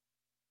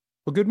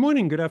Well, good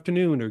morning, good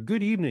afternoon, or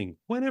good evening,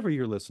 whenever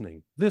you're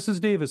listening. This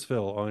is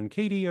Davisville on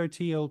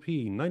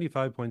KDRTLP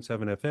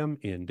 95.7 FM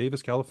in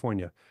Davis,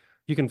 California.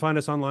 You can find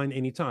us online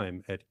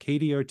anytime at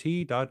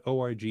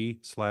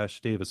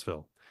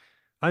kdrt.org/Davisville.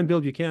 I'm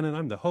Bill Buchanan.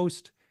 I'm the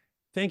host.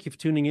 Thank you for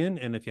tuning in.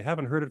 And if you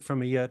haven't heard it from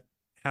me yet,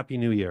 Happy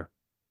New Year.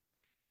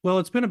 Well,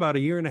 it's been about a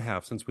year and a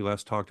half since we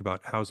last talked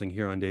about housing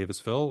here on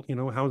Davisville. You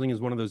know, housing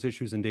is one of those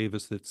issues in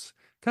Davis that's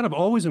kind of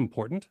always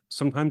important.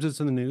 Sometimes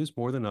it's in the news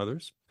more than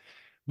others.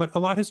 But a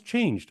lot has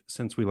changed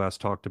since we last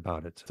talked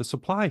about it. The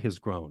supply has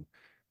grown.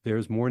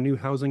 There's more new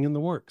housing in the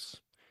works.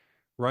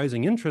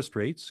 Rising interest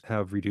rates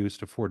have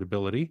reduced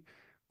affordability,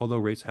 although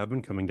rates have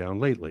been coming down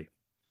lately.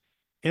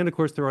 And of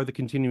course, there are the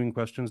continuing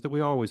questions that we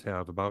always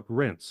have about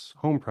rents,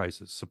 home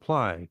prices,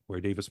 supply,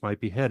 where Davis might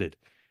be headed,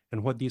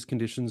 and what these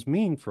conditions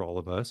mean for all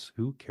of us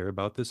who care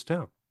about this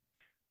town.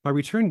 My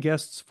return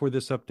guests for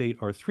this update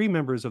are three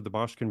members of the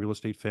Boschkin real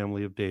estate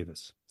family of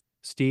Davis: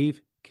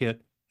 Steve,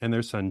 Kit, and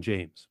their son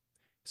James.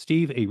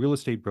 Steve, a real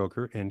estate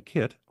broker, and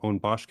Kit own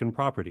Boschkin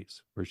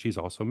Properties, where she's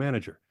also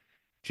manager.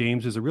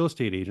 James is a real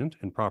estate agent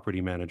and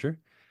property manager.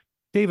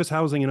 Davis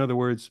Housing, in other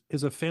words,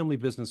 is a family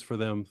business for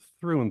them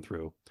through and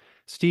through.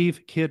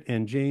 Steve, Kit,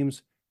 and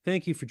James,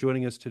 thank you for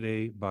joining us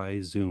today by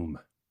Zoom.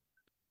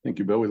 Thank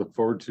you, Bill. We look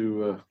forward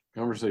to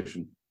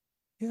conversation.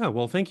 Yeah,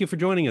 well, thank you for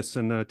joining us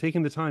and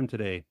taking the time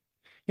today.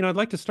 You know, I'd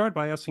like to start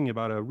by asking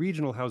about a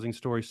regional housing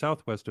story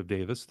southwest of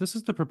Davis. This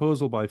is the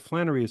proposal by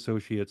Flannery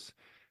Associates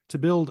to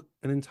build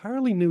an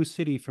entirely new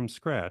city from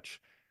scratch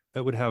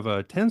that would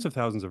have tens of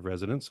thousands of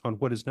residents on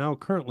what is now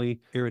currently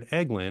arid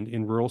ag land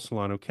in rural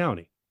Solano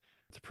County.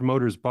 The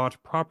promoters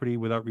bought property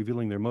without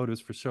revealing their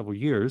motives for several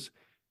years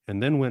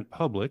and then went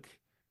public.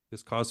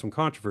 This caused some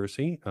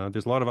controversy.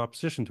 There's a lot of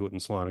opposition to it in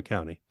Solano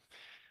County.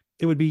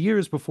 It would be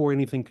years before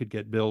anything could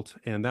get built,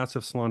 and that's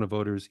if Solano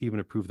voters even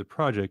approve the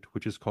project,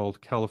 which is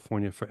called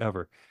California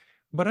Forever.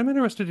 But I'm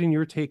interested in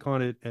your take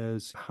on it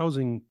as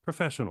housing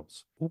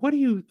professionals. What do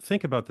you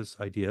think about this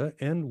idea,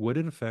 and would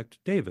it affect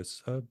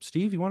Davis?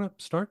 Steve, you want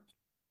to start?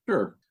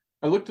 Sure.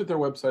 I looked at their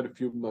website a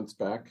few months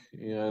back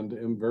and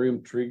am very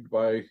intrigued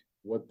by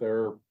what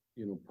their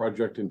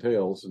project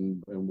entails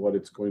and what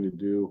it's going to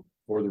do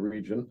for the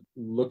region.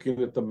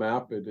 Looking at the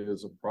map, it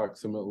is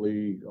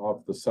approximately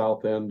off the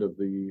south end of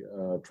the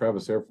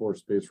Travis Air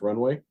Force Base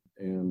runway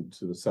and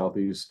to the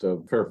southeast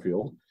of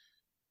Fairfield.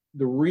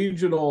 The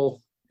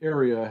regional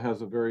area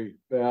has a very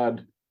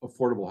bad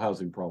affordable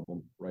housing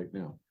problem right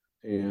now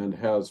and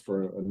has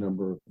for a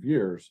number of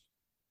years.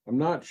 I'm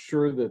not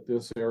sure that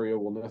this area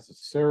will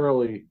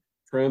necessarily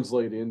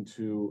translate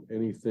into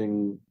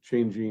anything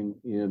changing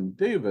in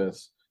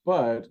Davis,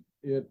 but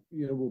it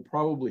will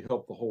probably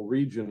help the whole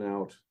region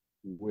out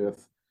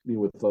with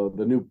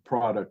the new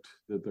product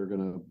that they're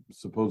going to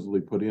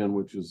supposedly put in,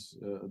 which is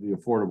the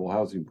affordable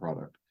housing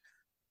product.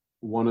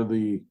 One of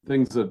the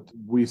things that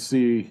we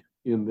see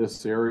in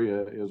this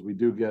area is we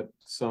do get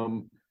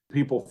some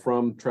people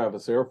from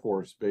Travis Air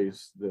Force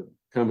Base that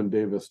come in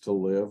Davis to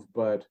live,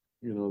 but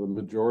the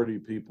majority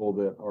of people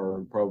that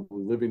are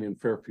probably living in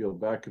Fairfield,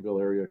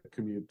 Vacaville area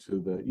commute to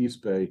the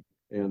East Bay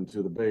and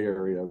to the Bay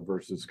Area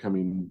versus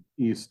coming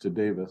east to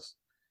Davis.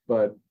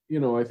 But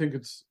I think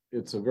it's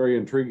a very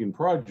intriguing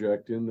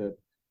project in that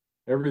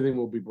everything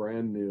will be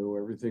brand new.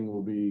 Everything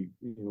will be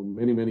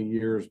many, many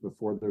years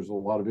before there's a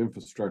lot of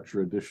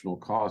infrastructure additional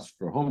costs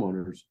for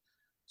homeowners.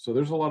 So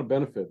there's a lot of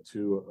benefit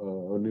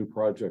to a new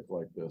project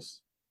like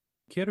this.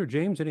 Kit or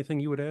James,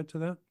 anything you would add to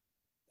that?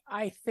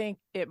 I think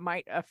it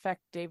might affect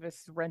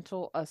Davis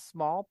rental a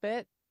small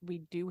bit.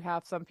 We do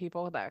have some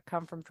people that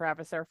come from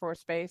Travis Air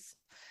Force Base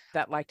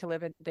that like to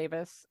live in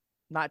Davis,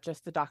 not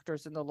just the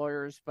doctors and the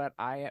lawyers, but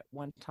I at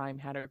one time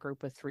had a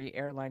group of 3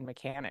 airline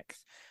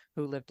mechanics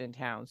who lived in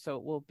town. So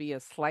it will be a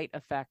slight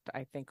effect,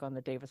 I think, on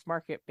the Davis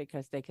market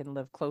because they can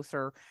live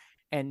closer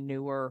and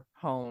newer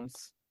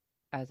homes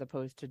as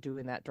opposed to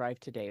doing that drive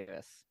to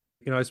Davis.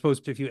 I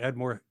suppose if you add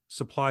more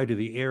supply to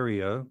the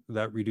area,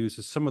 that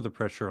reduces some of the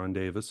pressure on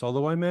Davis.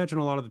 Although I imagine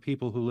a lot of the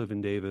people who live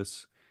in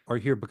Davis are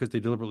here because they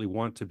deliberately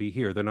want to be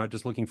here. They're not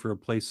just looking for a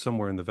place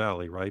somewhere in the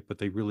valley, right? But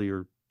they really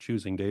are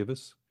choosing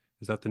Davis.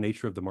 Is that the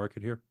nature of the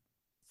market here?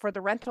 For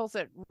the rentals,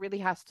 it really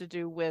has to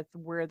do with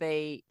where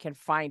they can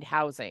find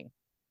housing.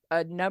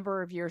 A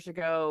number of years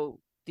ago,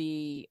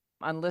 the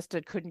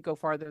unlisted couldn't go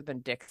farther than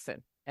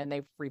Dixon, and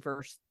they've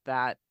reversed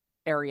that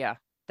area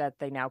that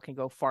they now can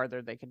go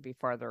farther. They can be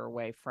farther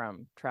away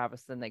from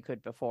Travis than they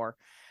could before.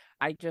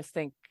 I just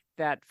think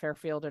that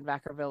Fairfield and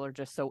Vacaville are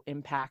just so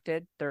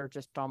impacted. They're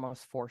just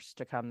almost forced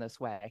to come this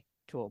way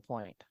to a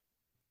point.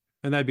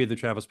 And that'd be the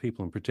Travis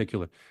people in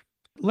particular.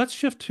 Let's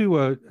shift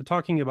to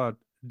talking about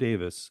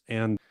Davis.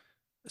 And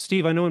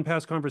Steve, I know in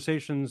past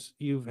conversations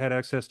you've had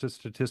access to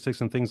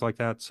statistics and things like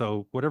that.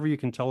 So whatever you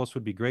can tell us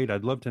would be great.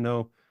 I'd love to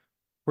know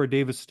where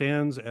Davis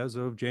stands as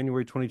of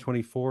January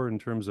 2024 in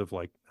terms of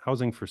like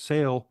housing for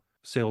sale,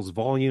 sales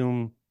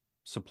volume,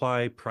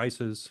 supply,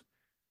 prices,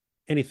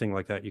 anything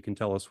like that you can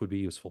tell us would be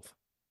useful.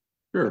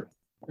 Sure.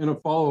 And a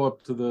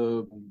follow-up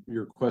to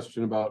your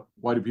question about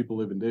why do people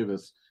live in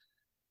Davis,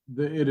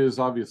 it is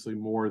obviously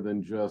more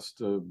than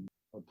just a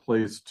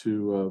place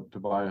to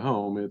buy a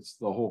home. It's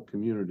the whole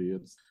community.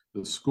 It's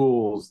the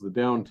schools, the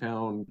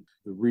downtown,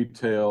 the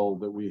retail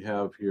that we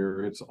have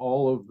here. It's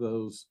all of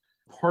those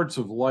parts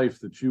of life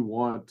that you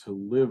want to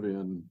live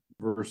in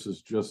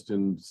versus just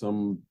in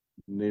some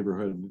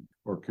neighborhood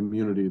or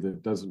community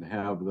that doesn't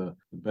have the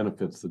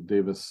benefits that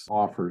Davis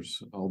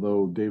offers.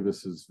 Although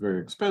Davis is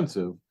very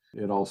expensive,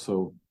 it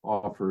also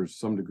offers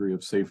some degree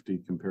of safety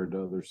compared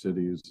to other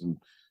cities and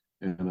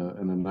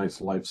a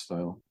nice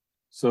lifestyle.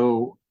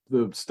 So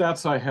the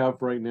stats I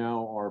have right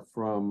now are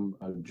from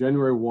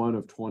January 1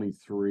 of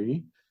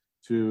 23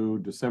 to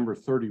December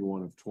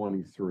 31 of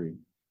 23.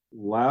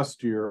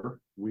 Last year,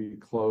 we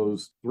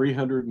closed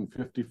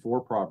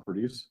 354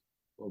 properties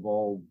of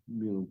all,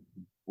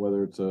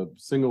 whether it's a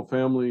single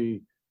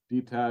family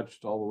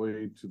detached all the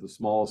way to the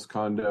smallest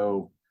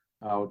condo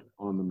out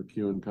on the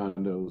McEwen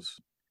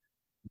condos.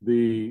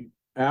 The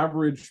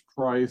average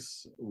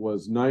price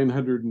was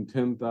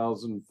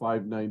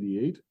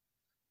 $910,598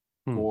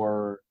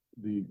 for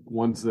the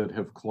ones that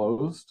have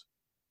closed.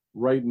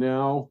 Right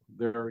now,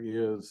 there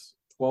is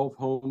 12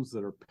 homes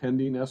that are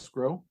pending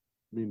escrow,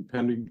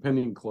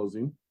 pending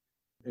closing,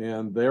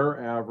 and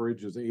their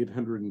average is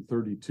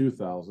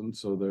 832,000.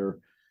 So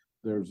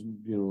there's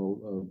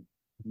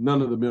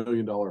none of the $1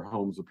 million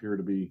homes appear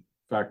to be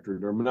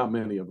factored, or not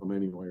many of them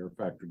anyway, are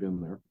factored in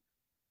there.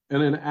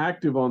 And then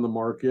active on the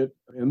market,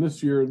 and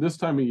this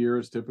time of year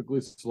is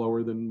typically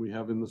slower than we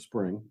have in the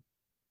spring,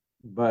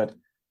 but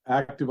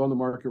active on the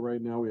market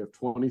right now, we have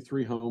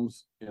 23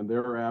 homes, and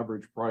their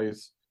average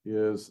price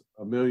is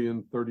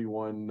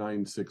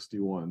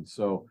 $1,031,961.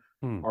 So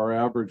our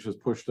average has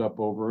pushed up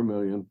over $1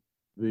 million.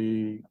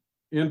 The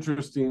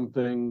interesting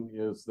thing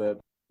is that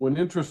when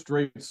interest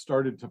rates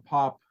started to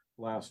pop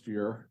last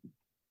year,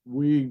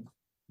 we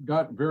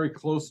got very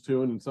close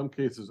to, and in some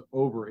cases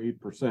over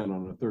 8%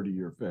 on a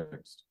 30-year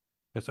fixed.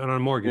 That's on a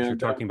mortgage you're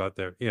talking about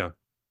there. Yeah.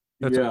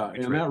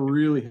 That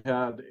really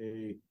had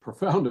a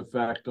profound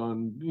effect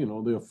on, the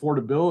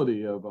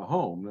affordability of a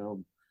home. Now,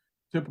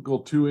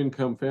 typical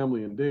 2-income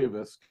family in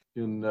Davis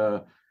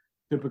can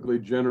typically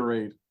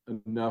generate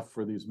enough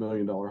for these $1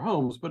 million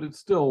homes, but it's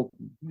still,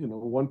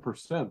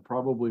 1%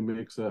 probably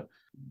makes a,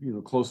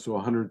 close to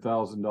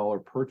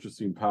 $100,000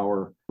 purchasing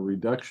power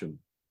reduction.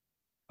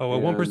 Oh, a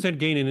 1%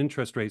 gain in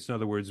interest rates, in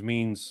other words,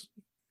 means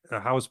a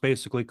house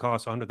basically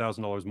costs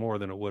 $100,000 more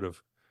than it would have.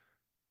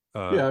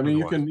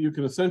 You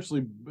can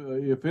essentially,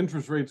 if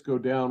interest rates go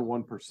down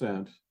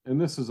 1%, and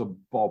this is a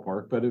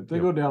ballpark, but if they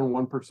go down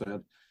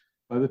 1%,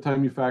 by the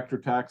time you factor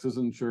taxes,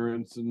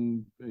 insurance,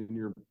 and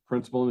your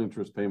principal and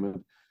interest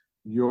payment,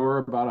 you're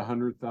about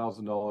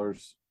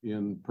 $100,000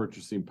 in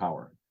purchasing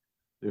power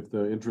if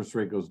the interest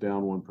rate goes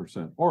down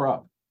 1% or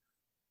up.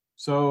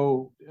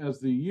 So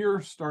as the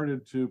year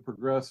started to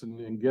progress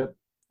and get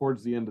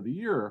towards the end of the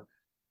year,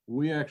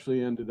 we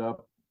actually ended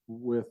up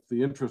with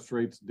the interest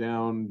rates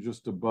down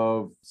just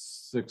above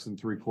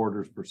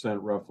 6.75%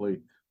 roughly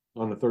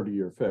on a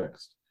 30-year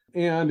fixed.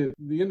 And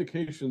the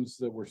indications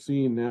that we're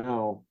seeing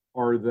now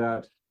are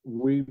that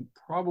we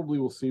probably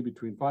will see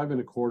between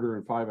 5.25%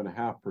 and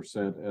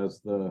 5.5%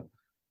 as the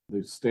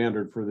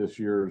standard for this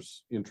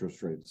year's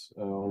interest rates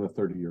on a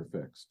 30-year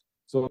fixed.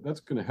 So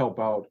that's going to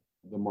help out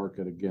the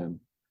market again.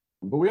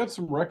 But we had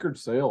some record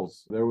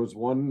sales. There was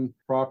one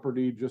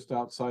property just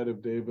outside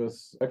of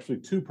Davis, actually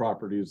 2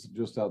 properties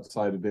just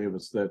outside of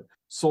Davis that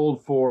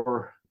sold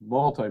for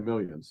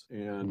multi-millions.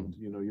 And,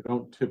 you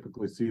don't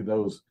typically see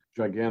those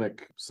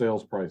gigantic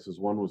sales prices.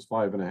 One was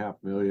 $5.5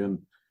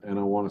 million, and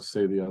I want to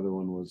say the other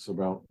one was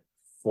about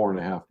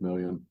 $4.5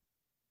 million.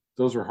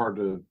 Those are hard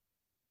to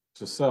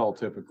sell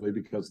typically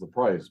because of the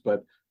price,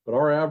 but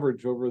our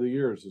average over the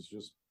years has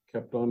just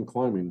kept on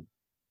climbing.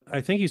 I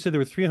think you said there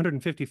were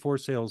 354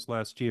 sales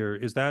last year.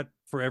 Is that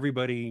for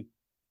everybody?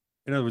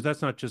 In other words,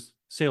 that's not just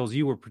sales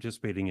you were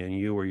participating in,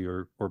 you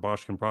or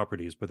Boschkin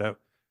Properties, but that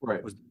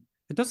right.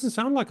 It doesn't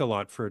sound like a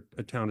lot for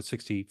a town of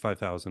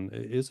 65,000,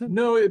 is it?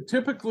 No, it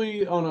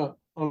typically on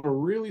a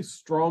really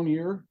strong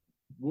year,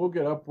 we'll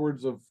get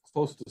upwards of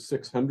close to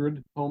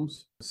 600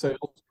 homes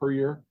sales per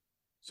year.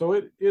 So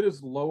it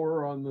is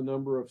lower on the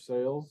number of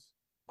sales.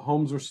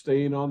 Homes are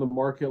staying on the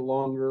market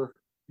longer.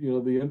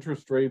 The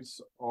interest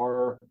rates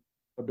are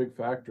a big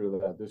factor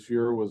of that. This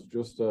year was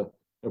just a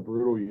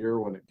brutal year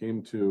when it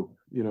came to,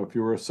 if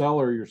you were a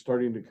seller, you're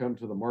starting to come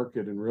to the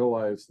market and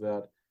realize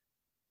that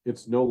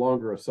it's no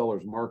longer a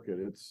seller's market.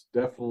 It's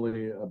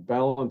definitely a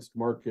balanced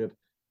market,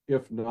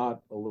 if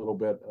not a little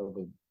bit of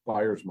a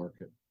buyer's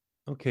market.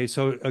 Okay,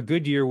 so a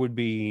good year would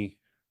be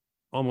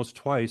almost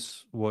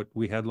twice what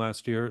we had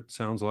last year, it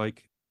sounds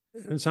like.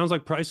 It sounds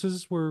like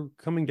prices were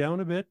coming down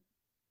a bit.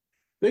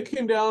 They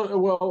came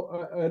down.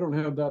 Well, I don't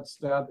have that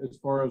stat as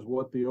far as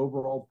what the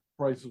overall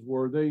prices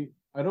were.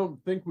 I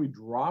don't think we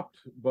dropped,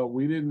 but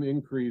we didn't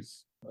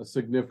increase a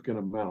significant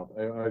amount.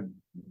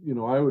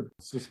 I would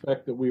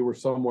suspect that we were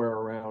somewhere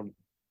around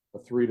a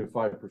 3 to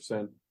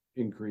 5%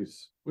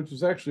 increase, which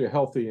is actually a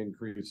healthy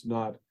increase.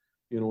 Not,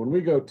 when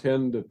we go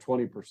 10 to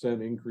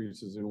 20%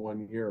 increases in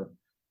one year,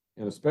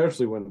 and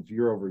especially when it's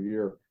year over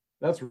year,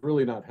 that's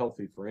really not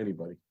healthy for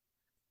anybody.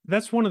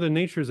 That's one of the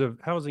natures of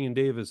housing in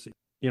Davis.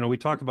 We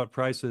talk about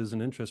prices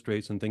and interest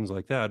rates and things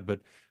like that,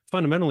 but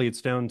fundamentally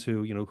it's down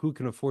to, who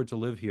can afford to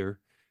live here.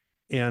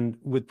 And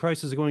with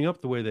prices going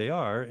up the way they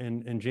are,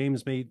 and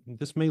James,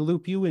 this may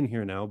loop you in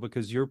here now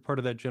because you're part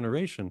of that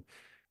generation.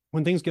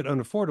 When things get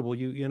unaffordable,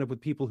 you end up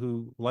with people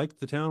who like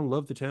the town,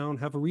 love the town,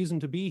 have a reason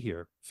to be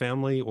here,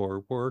 family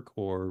or work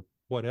or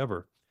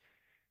whatever.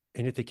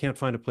 And yet they can't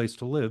find a place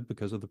to live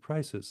because of the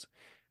prices.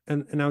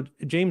 And now,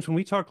 James, when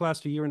we talked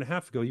last a year and a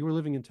half ago, you were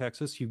living in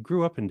Texas. You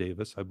grew up in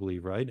Davis, I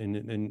believe, right?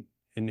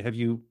 And have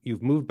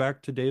you've moved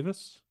back to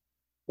Davis?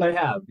 I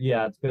have.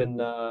 Yeah, it's been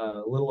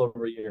a little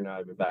over a year now.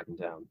 I've been back in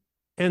town.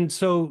 And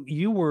so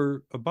you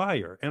were a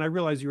buyer, and I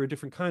realize you're a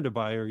different kind of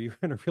buyer. You're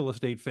in a real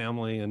estate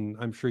family, and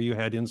I'm sure you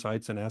had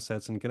insights and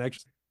assets and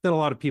connections that a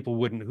lot of people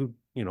wouldn't, who,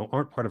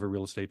 aren't part of a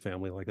real estate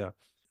family like that.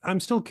 I'm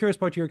still curious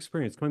about your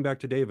experience coming back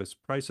to Davis.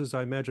 Prices,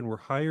 I imagine, were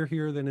higher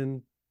here than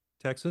in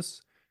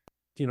Texas.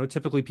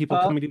 Typically people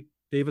Uh, coming to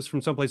Davis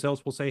from someplace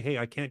else will say, hey,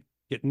 I can't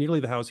get nearly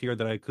the house here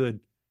that I could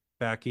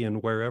back in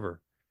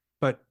wherever.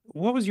 But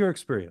what was your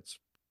experience?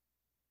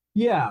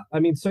 yeah, I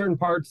mean, certain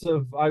parts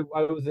of I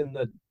was in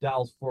the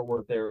Dallas Fort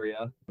Worth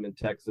area. I'm in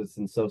Texas,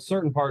 and so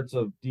certain parts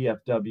of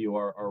DFW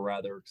are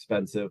rather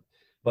expensive,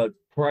 but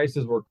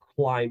prices were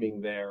climbing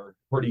there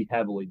pretty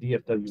heavily.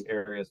 DFW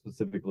area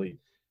specifically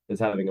is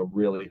having a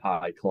really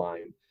high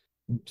climb.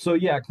 So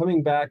yeah,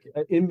 coming back,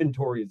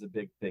 inventory is a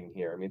big thing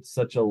here. I mean, it's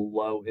such a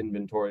low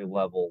inventory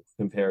level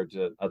compared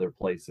to other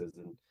places,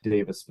 and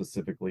Davis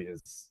specifically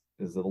is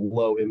a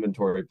low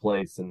inventory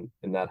place, and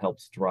that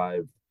helps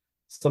drive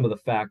some of the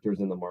factors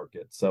in the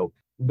market. So,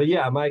 but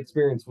yeah, my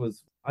experience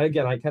was,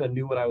 again, I kind of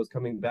knew what I was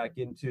coming back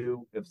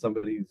into. If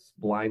somebody's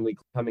blindly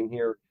coming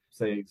here,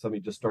 say somebody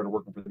just started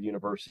working for the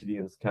university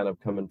and is kind of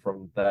coming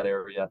from that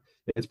area,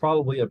 it's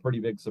probably a pretty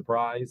big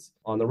surprise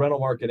on the rental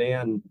market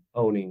and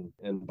owning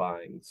and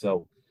buying.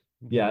 So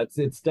yeah,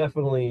 it's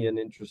definitely an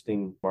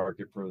interesting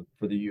market for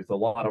the youth. A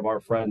lot of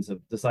our friends have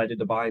decided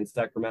to buy in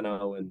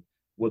Sacramento and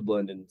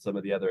Woodland and some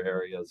of the other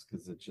areas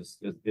because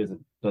it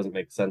doesn't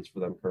make sense for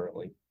them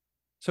currently.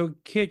 So,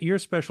 Kit, your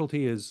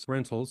specialty is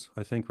rentals,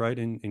 I think, right,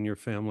 in your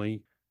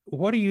family.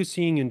 What are you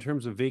seeing in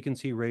terms of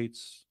vacancy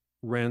rates,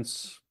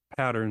 rents,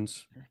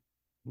 patterns?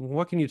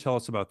 What can you tell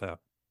us about that?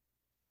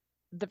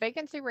 The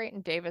vacancy rate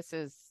in Davis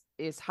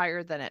is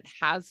higher than it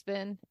has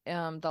been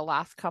the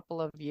last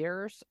couple of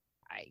years.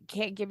 I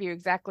can't give you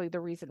exactly the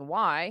reason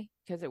why,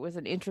 because it was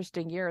an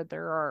interesting year.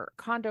 There are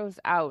condos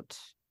out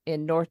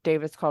in North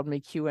Davis called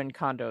McEwen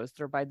condos.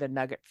 They're by the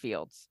Nugget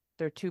Fields.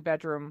 They're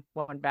 2-bedroom,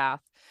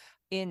 1-bath.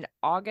 In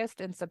August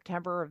and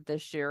September of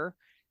this year,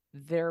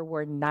 there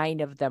were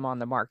 9 of them on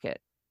the market.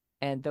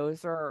 And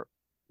those are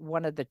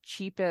one of the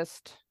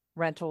cheapest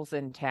rentals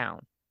in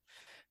town.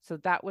 So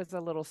that was a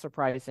little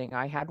surprising.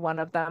 I had one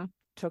of them.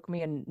 Took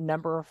me a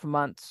number of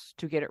months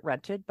to get it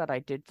rented, but I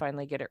did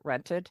finally get it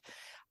rented.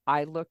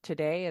 I looked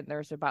today and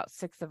there's about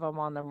 6 of them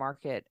on the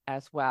market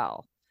as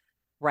well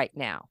right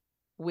now,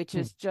 which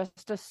is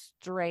just a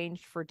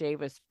strange for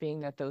Davis,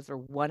 being that those are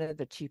one of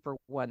the cheaper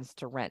ones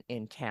to rent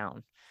in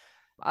town.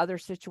 Other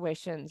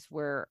situations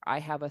where I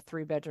have a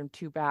 3-bedroom,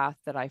 2-bath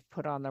that I've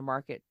put on the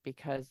market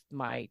because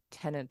my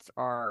tenants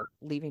are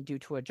leaving due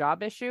to a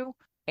job issue,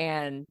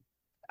 and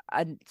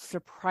a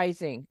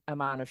surprising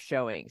amount of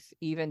showings,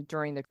 even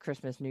during the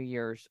Christmas, New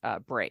Year's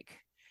break.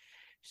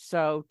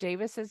 So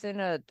Davis is in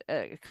a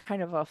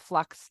kind of a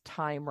flux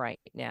time right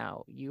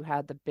now. You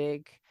had the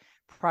big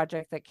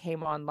project that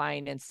came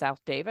online in South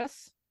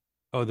Davis.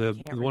 Oh, the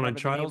Can't one on remember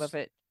the name Childs? of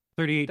it.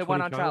 3820 The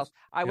one on Childs? Charles.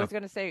 I Yeah. was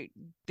going to say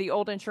the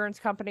old insurance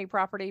company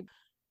property.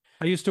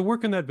 I used to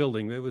work in that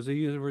building. It was a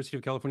University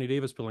of California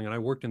Davis building, and I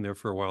worked in there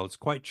for a while. It's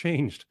quite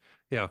changed.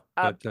 Yeah.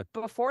 But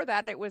Before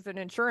that, it was an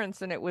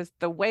insurance, and it was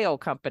the Whale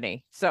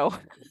Company. So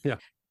yeah,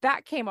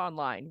 that came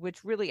online,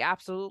 which really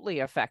absolutely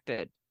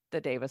affected the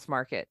Davis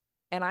market.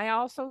 And I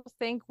also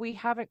think we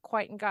haven't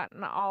quite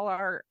gotten all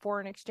our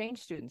foreign exchange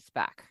students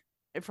back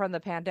from the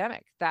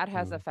pandemic. That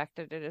has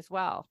affected it as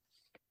well.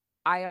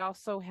 I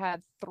also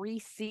had 3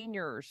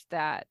 seniors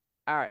that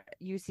are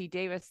UC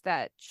Davis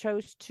that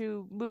chose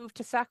to move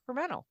to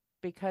Sacramento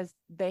because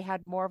they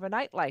had more of a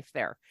nightlife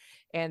there.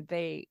 And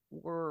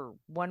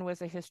one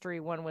was a history,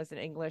 one was an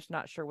English,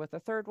 not sure what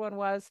the third one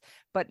was,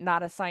 but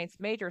not a science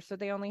major. So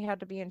they only had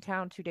to be in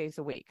town 2 days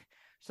a week.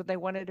 So they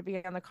wanted to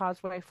be on the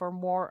Causeway for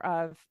more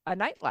of a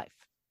nightlife.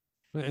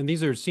 and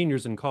these are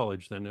seniors in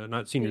college then,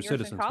 not senior Seniors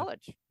citizens. in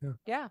college. Yeah.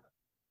 Yeah.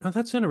 Oh,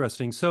 that's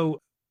interesting.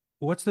 So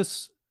what's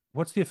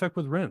the effect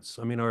with rents?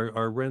 I mean,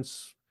 are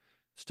rents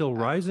still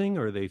rising?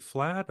 Are they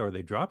flat? Are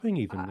they dropping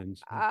even?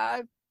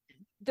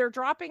 They're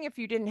dropping if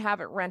you didn't have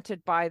it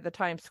rented by the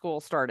time school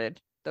started.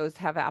 Those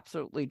have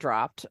absolutely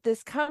dropped.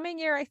 This coming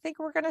year, I think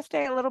we're going to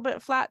stay a little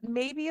bit flat,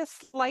 maybe a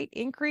slight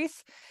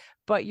increase,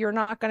 but you're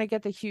not going to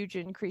get the huge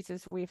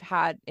increases we've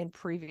had in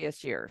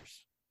previous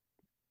years.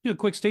 Do a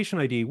quick station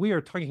ID. We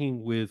are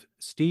talking with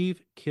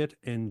Steve, Kit,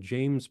 and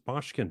James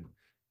Boschkin,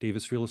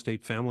 Davis real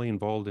estate family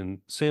involved in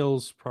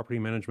sales, property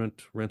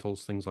management,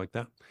 rentals, things like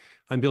that.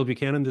 I'm Bill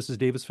Buchanan. This is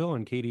Davisville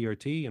on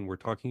KDRT, and we're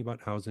talking about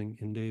housing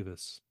in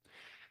Davis.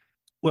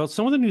 Well,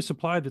 some of the new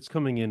supply that's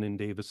coming in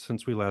Davis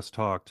since we last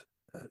talked,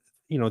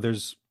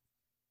 there's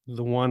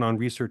the one on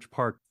Research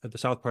Park at the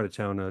south part of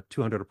town,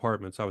 200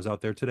 apartments. I was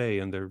out there today,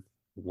 and they're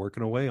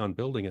working away on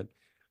building it.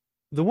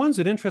 The ones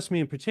that interest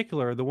me in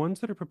particular are the ones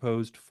that are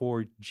proposed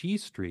for G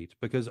Street,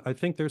 because I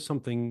think there's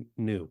something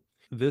new.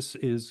 This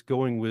is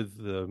going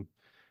with the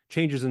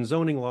changes in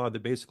zoning law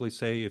that basically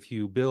say if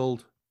you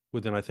build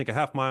within, I think, a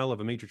half mile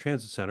of a major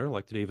transit center,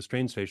 like the Davis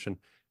train station,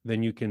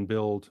 then you can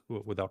build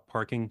without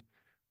parking.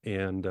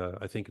 And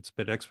I think it's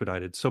been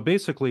expedited. So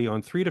basically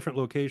on 3 different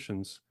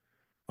locations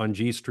on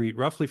G Street,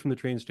 roughly from the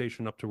train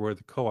station up to where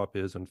the co-op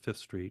is on 5th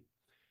Street.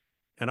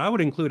 And I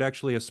would include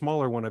actually a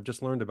smaller one I've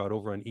just learned about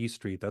over on E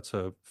Street. That's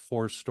a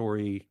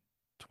 4-story,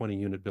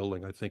 20-unit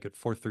building, I think at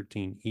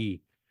 413E.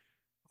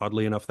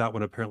 Oddly enough, that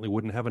one apparently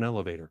wouldn't have an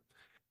elevator.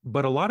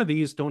 But a lot of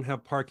these don't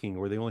have parking,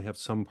 or they only have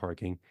some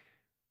parking.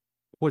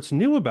 What's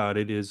new about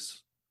it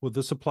is with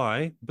the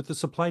supply, but the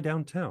supply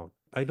downtown.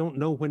 I don't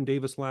know when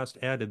Davis last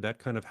added that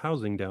kind of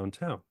housing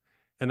downtown.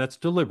 And that's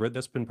deliberate.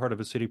 That's been part of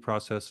a city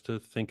process to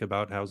think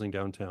about housing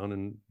downtown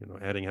and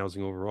adding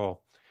housing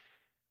overall.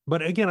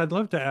 But again, I'd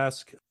love to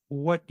ask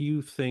what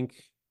you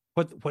think,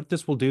 what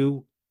this will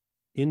do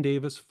in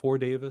Davis for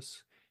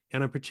Davis.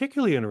 And I'm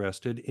particularly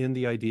interested in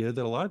the idea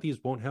that a lot of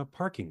these won't have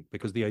parking,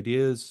 because the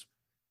idea is,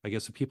 I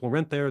guess if people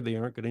rent there, they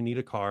aren't going to need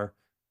a car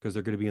because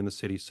they're going to be in the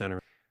city center.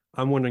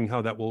 I'm wondering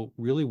how that will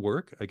really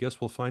work. I guess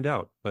we'll find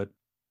out. But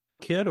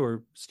Kid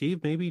or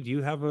Steve, maybe, do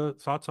you have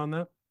thoughts on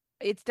that?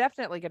 It's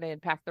definitely going to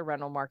impact the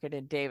rental market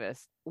in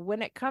Davis.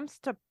 When it comes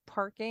to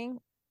parking,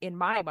 in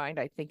my mind,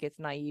 I think it's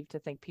naive to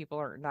think people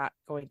are not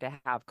going to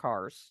have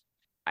cars.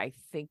 I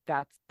think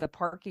that the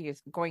parking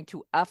is going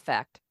to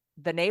affect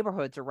the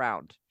neighborhoods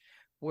around,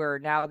 where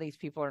now these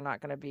people are not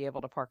going to be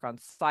able to park on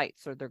site,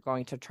 so they're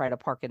going to try to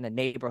park in the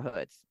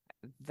neighborhoods.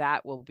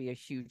 That will be a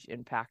huge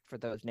impact for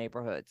those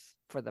neighborhoods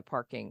for the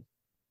parking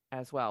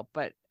as well,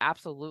 but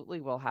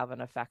absolutely will have an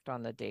effect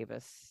on the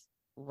Davis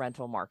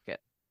rental market.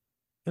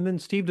 And then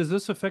Steve, does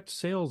this affect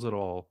sales at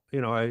all?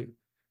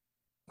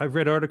 I've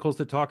read articles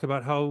that talk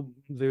about how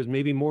there's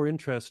maybe more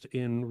interest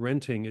in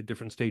renting at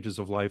different stages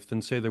of life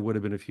than, say, there would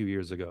have been a few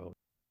years ago.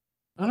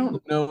 I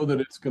don't know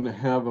that it's going to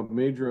have a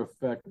major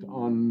effect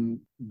on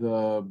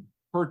the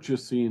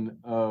purchasing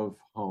of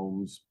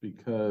homes,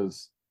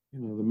 because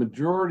the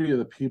majority of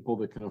the people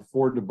that can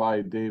afford to buy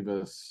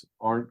Davis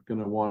aren't going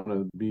to want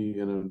to be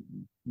in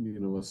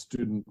a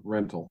student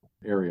rental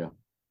area.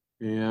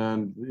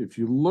 And if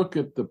you look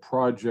at the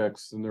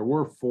projects, and there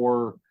were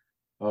 4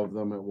 of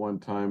them at one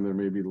time, there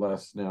may be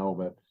less now,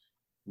 but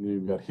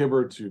you've got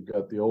Hibbert's, you've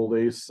got the old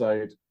ACE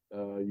site,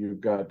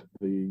 you've got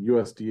the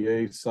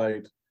USDA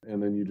site,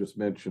 and then you just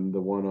mentioned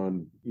the one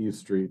on E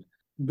Street.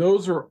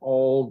 Those are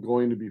all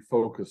going to be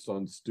focused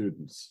on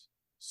students.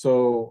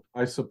 So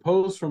I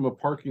suppose from a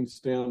parking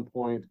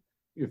standpoint,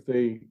 if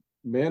they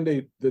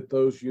mandate that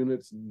those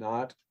units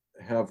not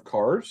have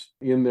cars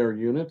in their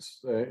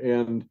units,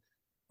 and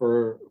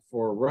for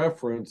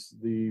reference,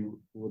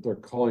 what they're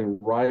calling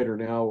Rider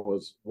now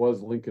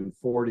was Lincoln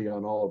 40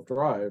 on Olive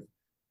Drive.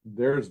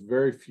 There's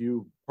very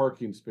few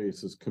parking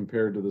spaces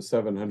compared to the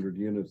 700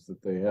 units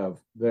that they have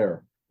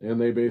there.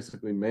 And they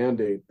basically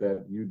mandate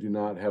that you do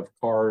not have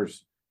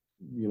cars.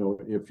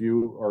 If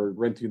you are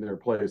renting their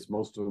place,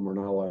 most of them are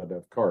not allowed to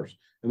have cars.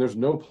 And there's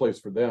no place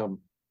for them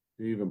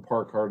to even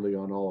park hardly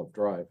on Olive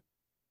Drive.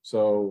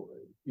 So,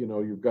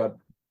 you've got,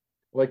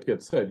 like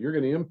it said, you're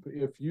going to,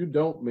 if you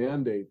don't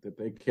mandate that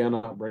they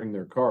cannot bring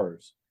their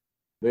cars,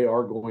 they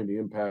are going to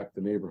impact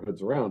the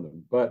neighborhoods around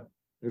them. But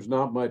there's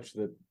not much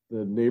that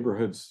the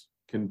neighborhoods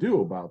can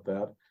do about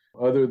that,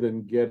 other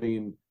than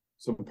getting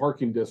some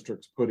parking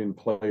districts put in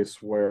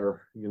place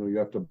where, you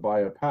have to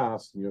buy a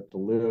pass and you have to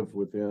live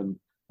within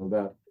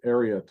that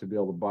area to be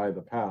able to buy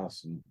the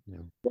pass. And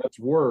that's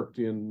worked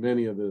in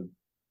many of the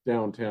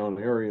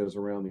downtown areas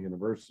around the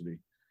university.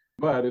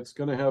 But it's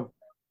going to have,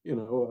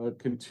 a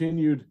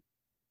continued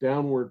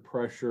downward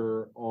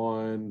pressure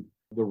on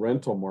the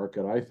rental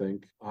market, I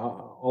think.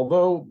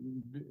 Although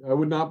I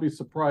would not be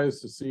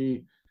surprised to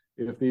see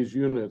if these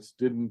units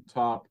didn't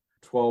top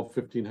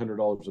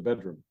 $1,200–1,500 a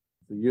bedroom.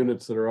 The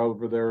units that are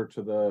over there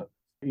to the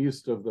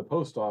east of the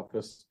post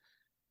office,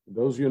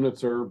 those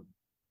units are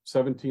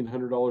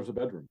 $1,700 a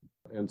bedroom.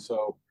 And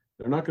so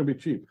they're not going to be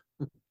cheap.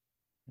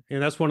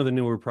 And that's one of the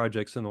newer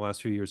projects in the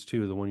last few years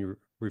too, the one you're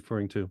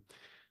referring to.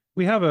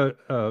 We have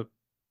about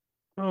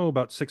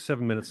 6-7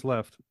 minutes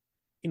left.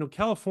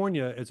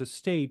 California as a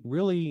state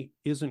really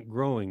isn't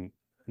growing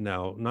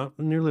now, not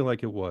nearly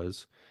like it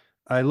was.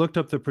 I looked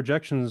up the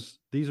projections.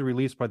 These are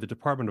released by the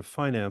Department of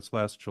Finance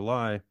last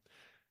July.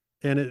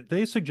 And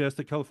they suggest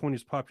that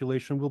California's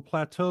population will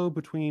plateau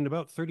between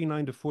about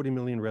 39 to 40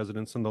 million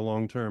residents in the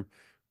long term.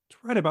 It's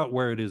right about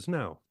where it is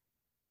now.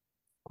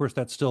 Of course,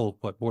 that's still,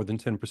 more than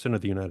 10% of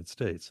the United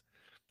States.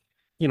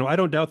 I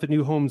don't doubt that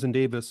new homes in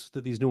Davis,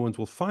 that these new ones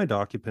will find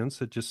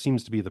occupants. It just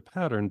seems to be the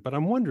pattern. But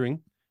I'm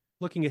wondering,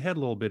 looking ahead a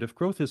little bit, if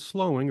growth is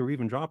slowing or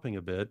even dropping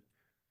a bit,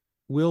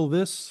 Will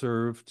this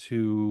serve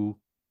to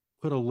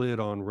put a lid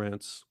on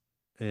rents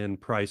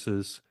and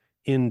prices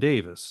in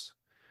Davis?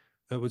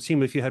 It would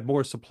seem if you had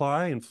more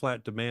supply and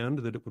flat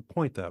demand that it would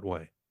point that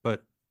way.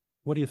 But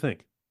what do you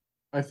think?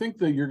 I think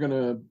that you're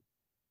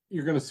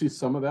gonna see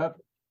some of that.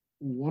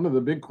 One of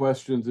the big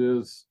questions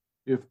is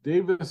if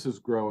Davis is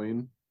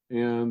growing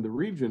and the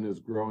region is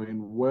growing,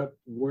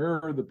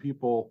 where are the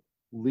people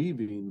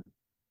leaving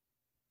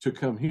to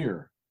come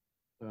here?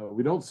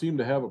 We don't seem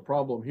to have a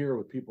problem here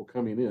with people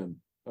coming in.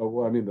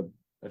 Well, I mean,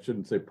 I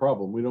shouldn't say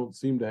problem. We don't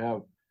seem to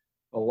have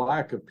a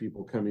lack of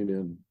people coming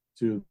in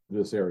to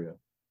this area.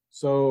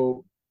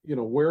 So,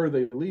 where are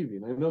they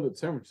leaving? I know that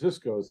San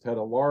Francisco has had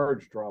a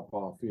large drop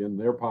off in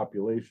their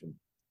population,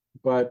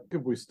 but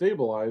if we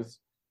stabilize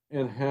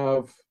and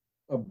have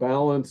a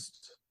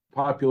balanced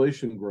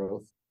population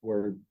growth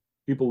where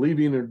people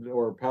leaving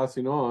or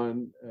passing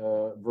on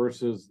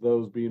versus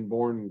those being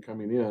born and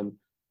coming in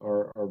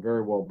are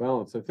very well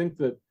balanced. I think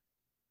that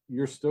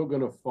you're still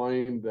going to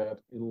find that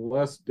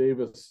unless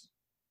Davis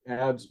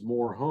adds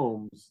more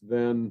homes,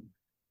 then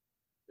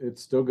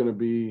it's still going to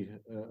be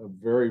a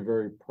very,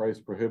 very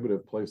price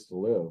prohibitive place to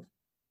live.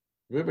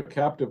 We have a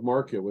captive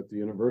market with the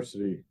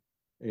university,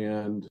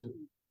 and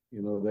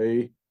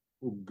they,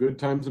 good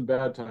times and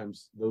bad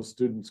times, those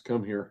students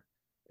come here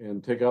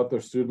and take out their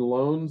student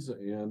loans,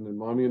 and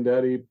mommy and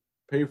daddy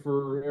pay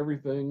for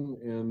everything,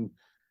 and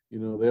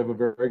they have a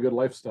very, very good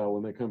lifestyle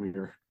when they come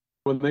here.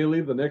 When they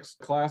leave, the next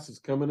class is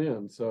coming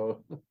in.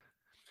 So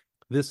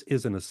this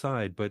is an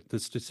aside, but the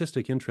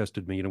statistic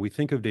interested me. We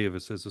think of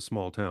Davis as a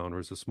small town or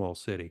as a small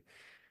city,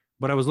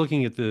 but I was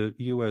looking at the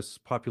U.S.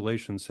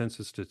 population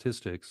census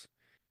statistics,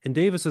 and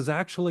Davis is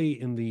actually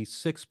in the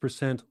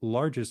 6%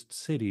 largest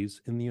cities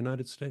in the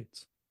United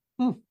States.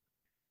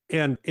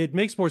 And it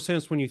makes more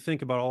sense when you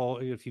think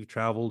about if you've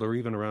traveled or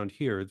even around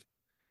here,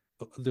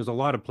 there's a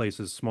lot of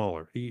places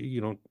smaller.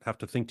 You don't have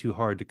to think too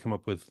hard to come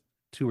up with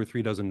 2 or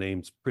 3 dozen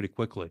names pretty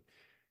quickly.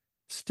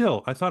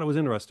 Still, I thought it was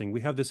interesting.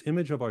 We have this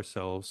image of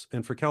ourselves,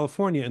 and for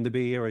California and the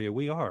Bay Area,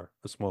 we are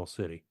a small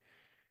city.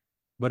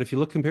 But if you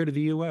look compared to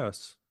the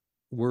U.S.,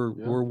 we're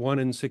 1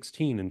 in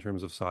 16 in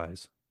terms of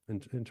size, in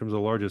terms of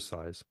largest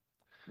size.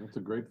 That's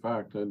a great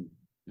fact and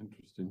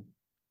interesting.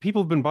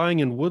 People have been buying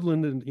in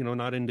Woodland and,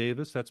 not in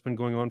Davis. That's been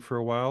going on for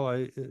a while.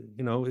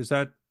 Is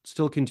that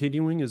still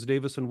continuing? Is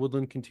Davis and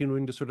Woodland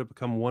continuing to sort of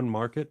become one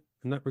market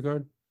in that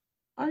regard?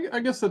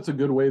 I guess that's a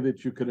good way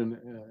that you could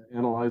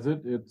analyze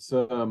it. It's,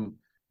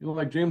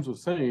 like James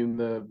was saying,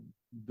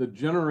 the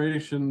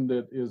generation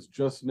that is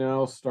just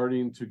now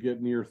starting to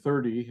get near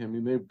 30, I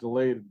mean, they've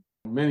delayed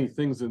many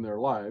things in their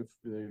life.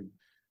 They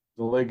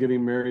delay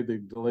getting married, they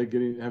delay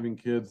having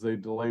kids, they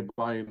delay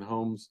buying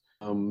homes.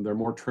 They're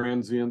more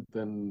transient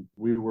than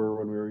we were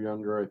when we were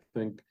younger, I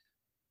think.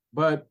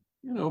 But,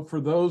 for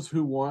those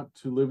who want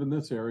to live in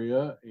this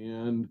area,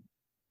 and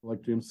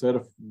like James said,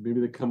 if maybe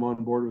they come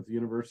on board with the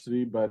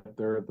university, but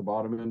they're at the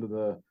bottom end of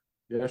the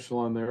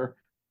echelon there,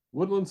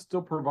 Woodland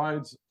still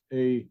provides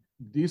a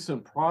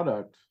decent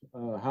product,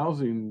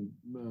 housing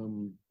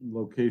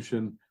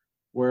location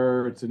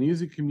where it's an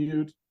easy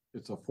commute,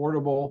 it's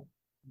affordable,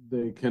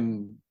 they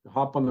can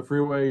hop on the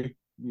freeway,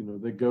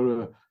 they go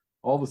to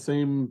all the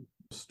same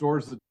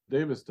stores that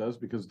Davis does,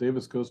 because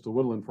Davis goes to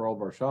Woodland for all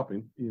of our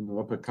shopping,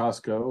 up at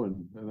Costco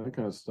and that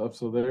kind of stuff.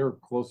 So they're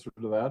closer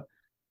to that.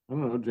 I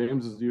don't know,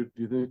 James, do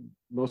you think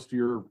most of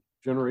your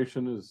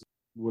generation is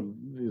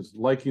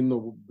liking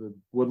the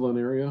Woodland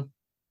area?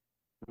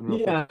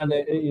 Yeah, and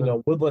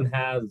Woodland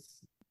has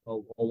a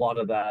lot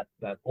of that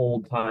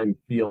old time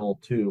feel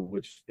too,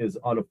 which is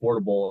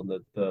unaffordable in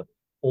the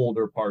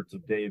older parts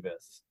of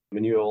Davis. I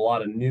mean, you have a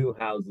lot of new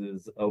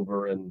houses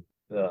over in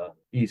the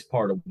east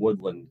part of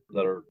Woodland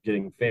that are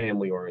getting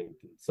family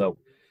oriented. So,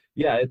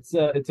 yeah, it's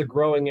a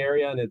growing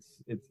area, and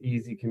it's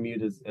easy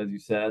commute as you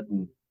said,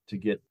 and to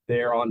get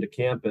there onto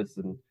campus,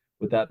 and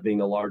with that being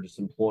the largest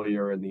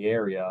employer in the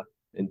area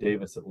in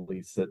Davis, at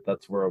least,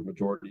 that's where a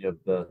majority of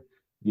the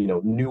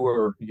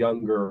newer,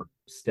 younger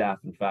staff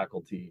and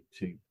faculty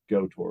to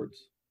go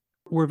towards.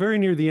 We're very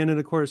near the end, and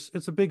of course,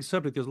 it's a big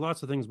subject. There's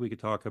lots of things we could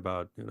talk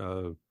about,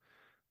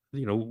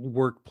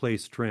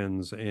 workplace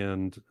trends,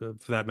 and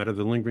for that matter,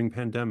 the lingering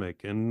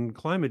pandemic and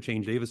climate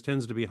change. Davis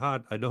tends to be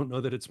hot. I don't know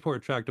that it's more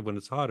attractive when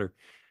it's hotter.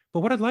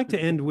 But what I'd like to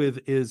end with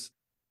is,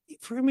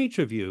 from each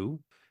of you,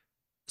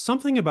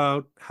 something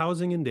about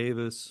housing in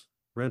Davis,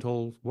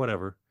 rental,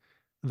 whatever,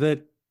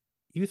 that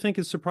you think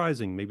is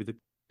surprising, maybe that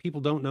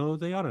people don't know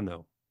they ought to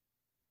know.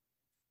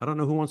 I don't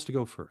know who wants to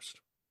go first.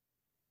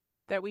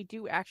 That we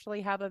do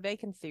actually have a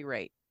vacancy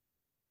rate.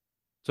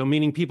 So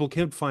meaning people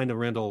can find a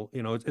rental,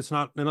 it's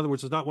not, in other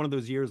words, it's not one of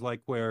those years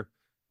like where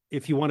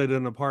if you wanted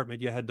an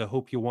apartment, you had to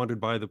hope you wandered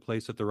by the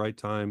place at the right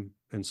time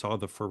and saw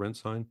the for rent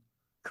sign.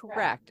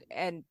 Correct.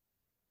 And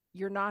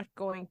you're not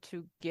going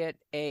to get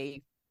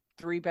a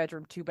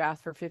 3-bedroom,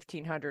 2-bath for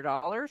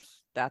 $1,500.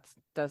 That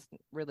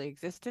doesn't really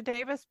exist in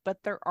Davis, but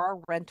there are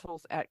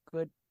rentals at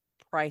good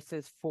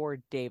prices for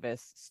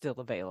Davis still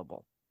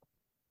available.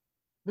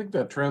 I think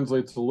that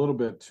translates a little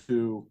bit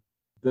to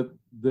that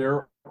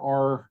there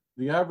are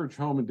the average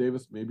home in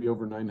Davis may be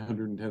over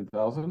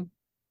 910,000,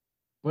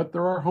 but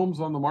there are homes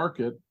on the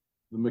market,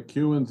 the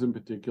McEwens in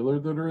particular,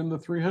 that are in the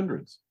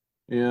 300s.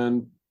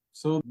 And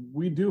so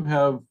we do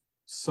have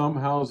some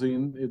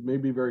housing. It may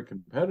be very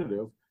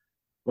competitive,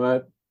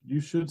 but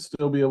you should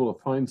still be able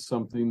to find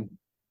something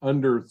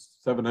under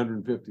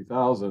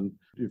 750,000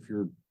 if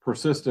you're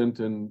persistent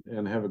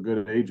and have a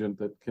good agent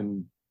that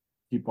can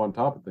keep on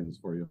top of things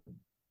for you.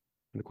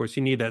 And of course,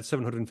 you need that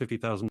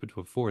 750,000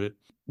 to afford it.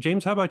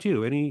 James, how about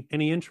you? Any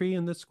entry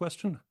in this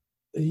question?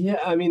 Yeah,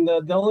 I mean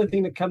the only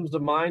thing that comes to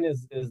mind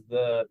is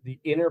the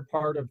inner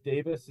part of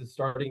Davis is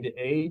starting to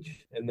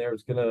age, and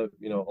there's gonna,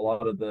 you know, a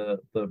lot of the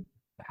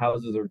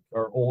houses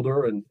are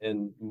older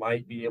and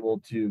might be able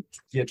to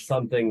get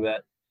something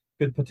that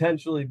could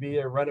potentially be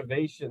a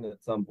renovation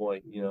at some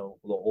point. You know,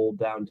 the old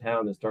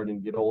downtown is starting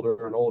to get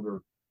older and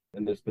older,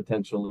 and there's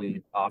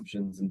potentially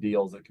options and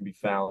deals that can be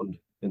found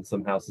in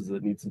some houses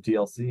that need some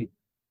TLC.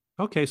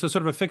 Okay, so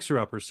sort of a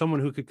fixer-upper, someone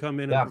who could come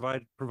in and Yeah.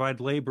 provide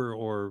labor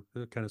or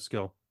that kind of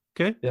skill.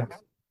 Okay. Yeah.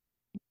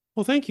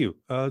 Well, thank you.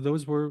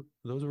 Those were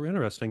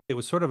interesting. It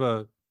was sort of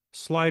a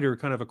slider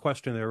kind of a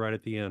question there right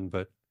at the end,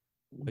 but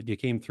you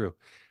came through.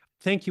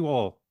 Thank you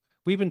all.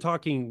 We've been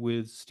talking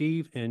with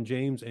Steve and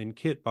James and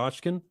Kit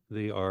Bochkin.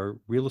 They are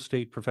real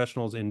estate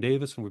professionals in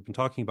Davis, and we've been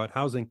talking about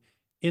housing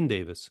in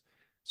Davis.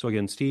 So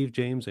again, Steve,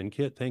 James, and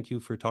Kit, thank you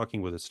for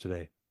talking with us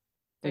today.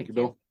 Thank you,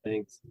 Bill.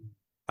 Thanks.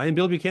 I am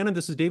Bill Buchanan.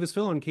 This is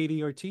Davisville on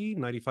KDRT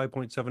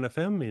 95.7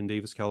 FM in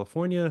Davis,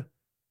 California.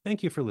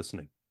 Thank you for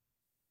listening.